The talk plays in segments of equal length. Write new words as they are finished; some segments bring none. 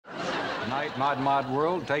Tonight, Mod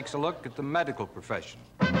World takes a look at the medical profession.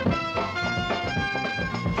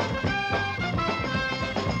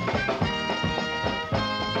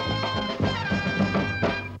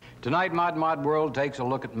 Tonight, Mod World takes a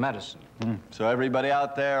look at medicine. So everybody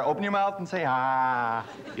out there, open your mouth and say, ah.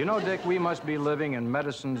 You know, Dick, we must be living in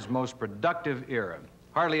medicine's most productive era.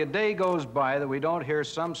 Hardly a day goes by that we don't hear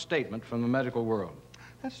some statement from the medical world.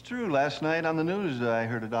 That's true. Last night on the news, I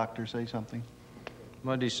heard a doctor say something.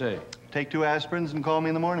 What did he say? Take 2 aspirins and call me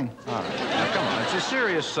in the morning. All right. Now, come on, it's a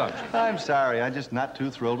serious subject. I'm sorry. I'm just not too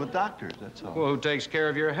thrilled with doctors, that's all. Well, who takes care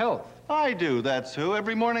of your health? I do, that's who.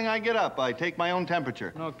 Every morning I get up, I take my own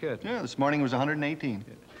temperature. No kidding. Yeah, this morning was 118.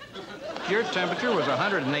 Your temperature was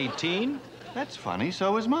 118? That's funny,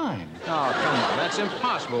 so is mine. Oh, come on, that's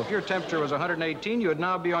impossible. If your temperature was 118, you would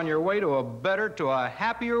now be on your way to a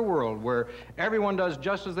happier world where everyone does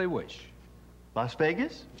just as they wish. Las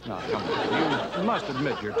Vegas? No, come on. You must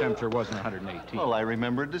admit your temperature wasn't 118. Well, I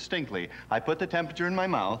remember it distinctly. I put the temperature in my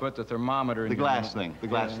mouth. Put the thermometer in the glass thing. The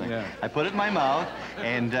glass thing. Yeah. I put it in my mouth,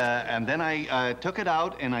 and then I took it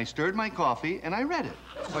out, and I stirred my coffee, and I read it.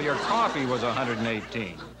 Well, your coffee was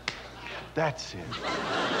 118. That's it.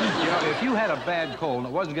 You know, if you had a bad cold and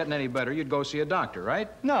it wasn't getting any better, you'd go see a doctor, right?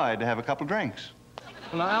 No, I'd have a couple drinks.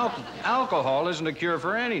 Well, now, alcohol isn't a cure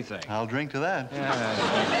for anything. I'll drink to that.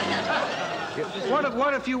 Yeah.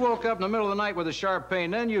 What if you woke up in the middle of the night with a sharp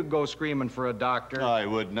pain, then you'd go screaming for a doctor? I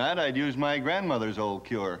would not. I'd use my grandmother's old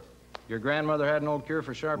cure. Your grandmother had an old cure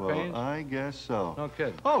for sharp pain? Well, I guess so. No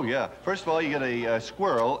kidding. Oh, yeah. First of all, you get a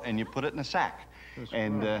squirrel, and you put it in a sack.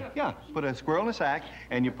 And, yeah, put a squirrel in a sack,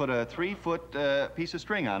 and you put a 3-foot piece of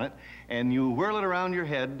string on it, and you whirl it around your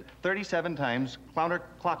head 37 times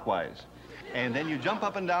counterclockwise. And then you jump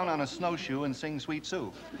up and down on a snowshoe and sing Sweet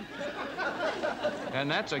Sue.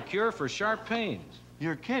 And that's a cure for sharp pains.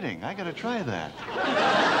 You're kidding. I gotta try that. Come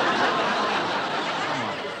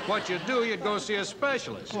on. What you'd do, you'd go see a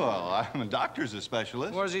specialist. Well, I'm a doctor's a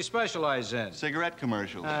specialist. What does he specialize in? Cigarette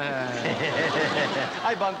commercials.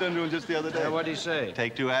 I bumped into him just the other day. What'd he say?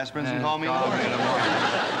 Take 2 aspirins and call me in the morning.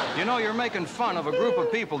 You know, you're making fun of a group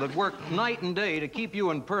of people that work night and day to keep you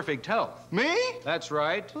in perfect health. Me? That's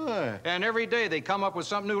right. Why? And every day they come up with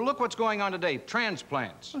something new. Look what's going on today,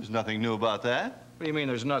 transplants. There's nothing new about that. What do you mean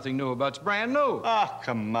there's nothing new about it? It's brand new. Oh,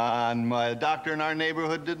 come on. My doctor in our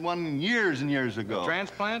neighborhood did one years and years ago. A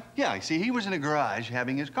transplant? Yeah, see, he was in a garage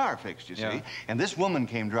having his car fixed, you see. And this woman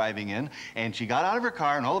came driving in, and she got out of her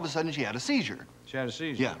car, and all of a sudden she had a seizure. She had a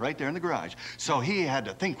seizure? Yeah, right there in the garage. So he had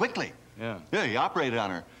to think quickly. Yeah. Yeah, he operated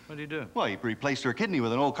on her. What did he do? Well, he replaced her kidney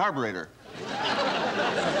with an old carburetor. Wait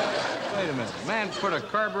a minute. Man put a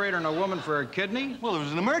carburetor in a woman for her kidney? Well, it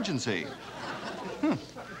was an emergency.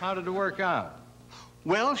 How did it work out?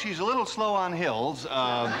 Well, she's a little slow on hills.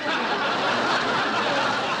 Oh,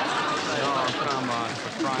 come on.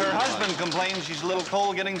 Her husband complains she's a little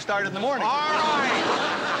cold getting started in the morning. All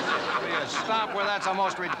right. Will you stop with that's the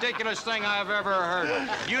most ridiculous thing I've ever heard.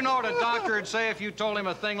 You know what a doctor would say if you told him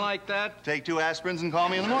a thing like that? Take 2 aspirins and call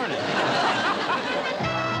me in the morning.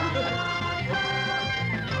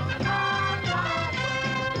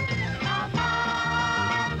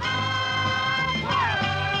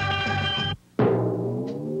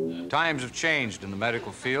 Times have changed in the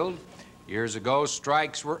medical field. Years ago,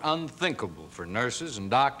 strikes were unthinkable for nurses and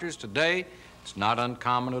doctors. Today, it's not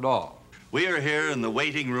uncommon at all. We are here in the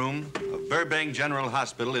waiting room of Burbank General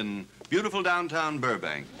Hospital in beautiful downtown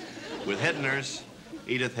Burbank with head nurse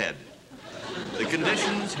Edith Head. The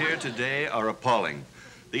conditions here today are appalling.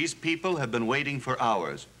 These people have been waiting for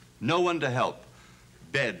hours. No one to help.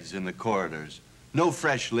 Beds in the corridors. No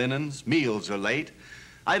fresh linens. Meals are late.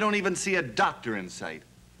 I don't even see a doctor in sight.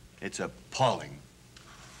 It's appalling.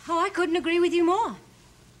 Oh, I couldn't agree with you more.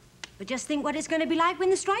 But just think what it's going to be like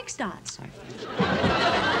when the strike starts.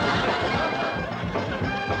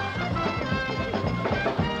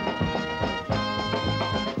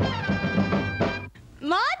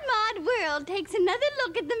 Mod World takes another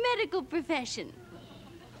look at the medical profession.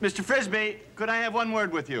 Mr. Frisbee, could I have one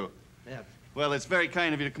word with you? Yeah. Well, it's very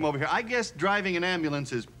kind of you to come over here. I guess driving an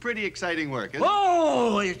ambulance is pretty exciting work, isn't it?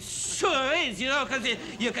 Oh, it sure is, you know, because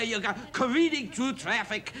you got careening through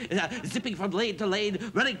traffic, zipping from lane to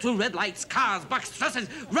lane, running through red lights, cars, bucks, trusses,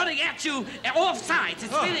 running at you off sides.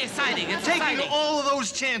 It's really exciting. It's taking exciting. all of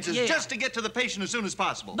those chances just to get to the patient as soon as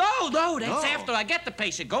possible. No, that's after I get the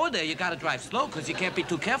patient. Going there, you got to drive slow because you can't be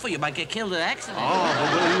too careful. You might get killed in an accident. Oh,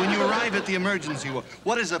 but when you arrive at the emergency ward,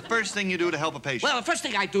 what is the first thing you do to help a patient? Well, the first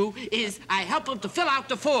thing I do is I I help them to fill out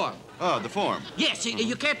the form. Oh, the form. Yes,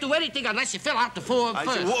 you can't do anything unless you fill out the form I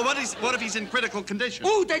first. see. Well, what if he's in critical condition?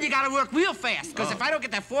 Oh, then you gotta work real fast, because if I don't get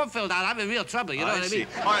that form filled out, I'm in real trouble, you know what I mean?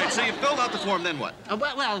 All right, so you filled out the form, then what?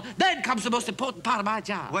 Well, then comes the most important part of my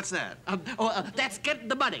job. What's that? That's getting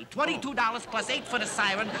the money. $22 plus $8 for the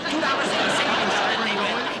siren, $2 for the signal.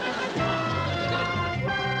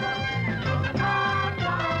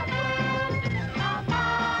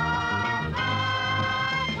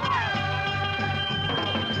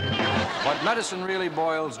 What medicine really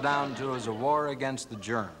boils down to is a war against the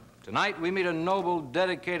germ. Tonight, we meet a noble,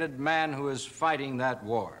 dedicated man who is fighting that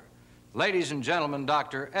war. Ladies and gentlemen,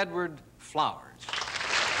 Dr. Edward Flowers.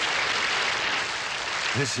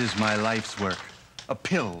 This is my life's work. A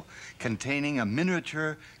pill containing a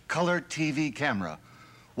miniature color TV camera.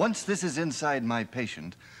 Once this is inside my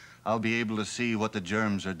patient, I'll be able to see what the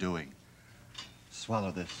germs are doing.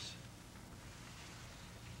 Swallow this.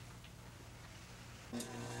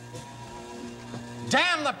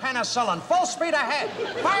 Damn the penicillin. Full speed ahead.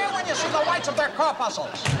 Fire when you see the whites of their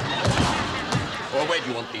corpuscles. Or where do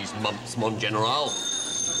you want these mumps, mon general?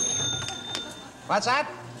 What's that?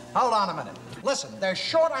 Hold on a minute. Listen, they're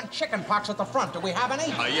short on chicken pox at the front. Do we have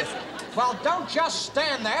any? Yes. Well, don't just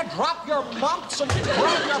stand there. Drop your mumps and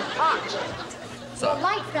grab your pox. The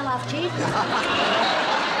light fell off, Chief.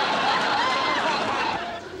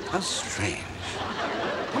 How strange.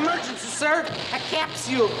 Emergency, sir. A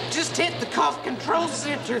capsule just hit the cough control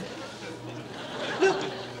center. Look,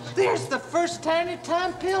 there's the first tiny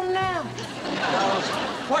time pill now. Those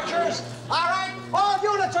butchers. All right, all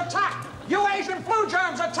units attack. You Asian flu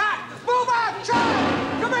germs attack. Move out,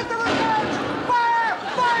 charge. Commit the revenge. Fire,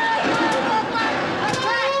 fire, fire, fire.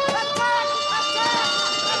 Attack, attack, attack,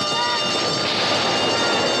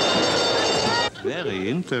 attack. Very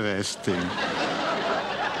interesting.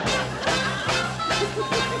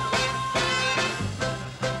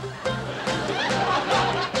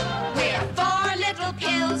 We're 4 little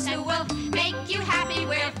pills who will make you happy.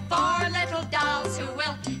 We're 4 little dolls who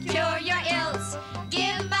will cure your ills.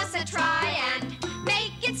 Give us a try and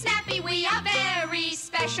make it snappy. We are very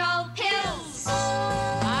special pills.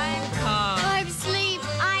 I'm calm. I'm sleep.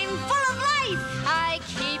 I'm full of life. I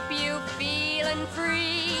keep you feeling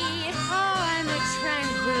free. Oh, I'm a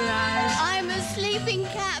tranquilizer. I'm a sleeping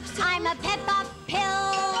capsule. I'm a pep-up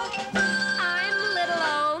pill. I'm little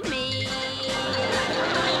old me.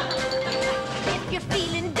 If you're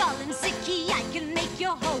feeling dull and sicky, I can make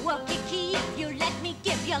your whole world kicky. If you let me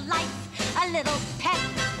give your life a little pep.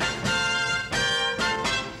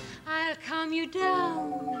 I'll calm you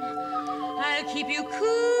down. I'll keep you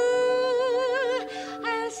cool.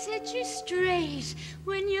 I'll set you straight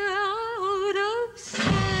when you're out of step.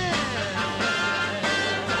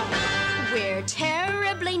 We're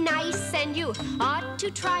terribly nice and you ought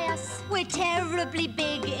to try us. We're terribly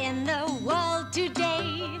big in the world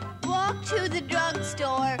today. Walk to the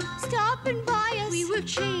drugstore. Stop and buy us. We will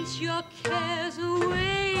chase your cares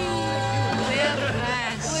away. We're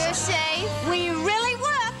fast. We're safe. We really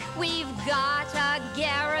work. We've got a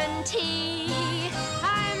guarantee.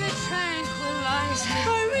 I'm a tranquilizer.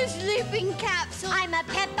 I'm a sleeping capsule. I'm a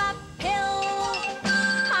pep-up pill.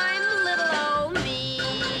 I'm little old me.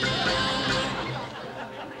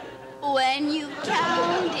 When you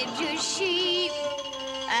counted your sheep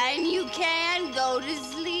and you can't go to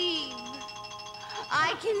sleep,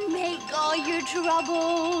 I can make all your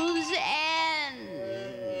troubles end.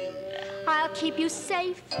 I'll keep you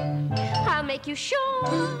safe. I'll make you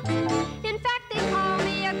sure. In fact, they call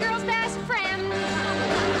me a girl's best friend.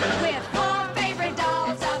 We're 4 favorite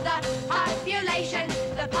dolls of the population,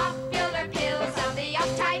 the popular pills of the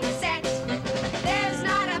uptight set. There's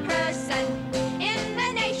not a person in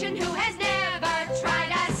the nation who has never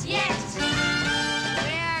tried us yet.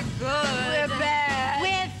 We're good. We're bad.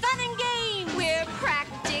 We're fun and games. We're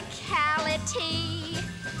practicality.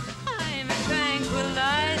 I'm a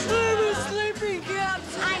tranquilizer. I'm a sleeping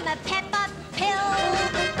capsule. I'm a pep-up pill.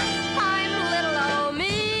 I'm little old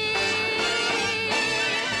me.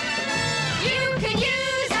 You can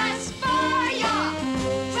use us for your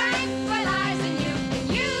tranquilizing. You can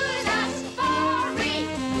use us for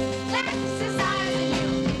re-exercising.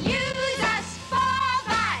 You can use us for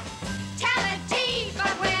vitality.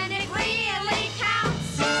 But when it really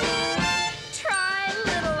counts, try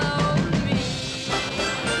little old me.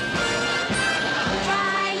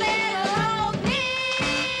 Try little old me.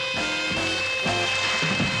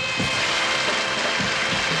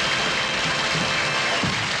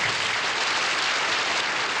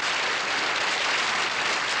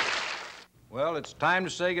 Well, it's time to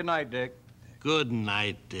say goodnight, Dick. Good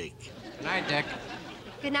night, Dick. Good night, Dick.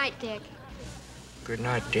 Good night, Dick. Good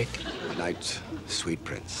night, Dick. Good night, sweet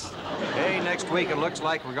prince. Hey, next week it looks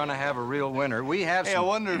like we're going to have a real winner. We have Hey, some... I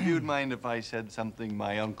wonder if you'd mind if I said something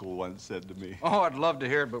my uncle once said to me. Oh, I'd love to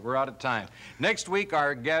hear it, but we're out of time. Next week,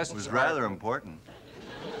 our guest... It was rather important.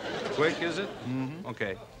 Quick, is it? Mm-hmm.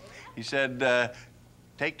 Okay. He said,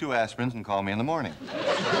 take 2 aspirins and call me in the morning. Good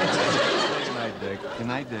night, Dick. Good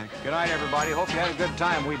night, Dick. Good night, everybody. Hope you had a good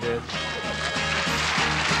time. We did.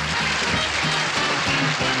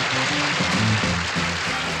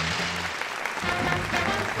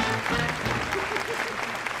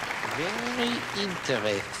 Very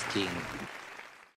interesting.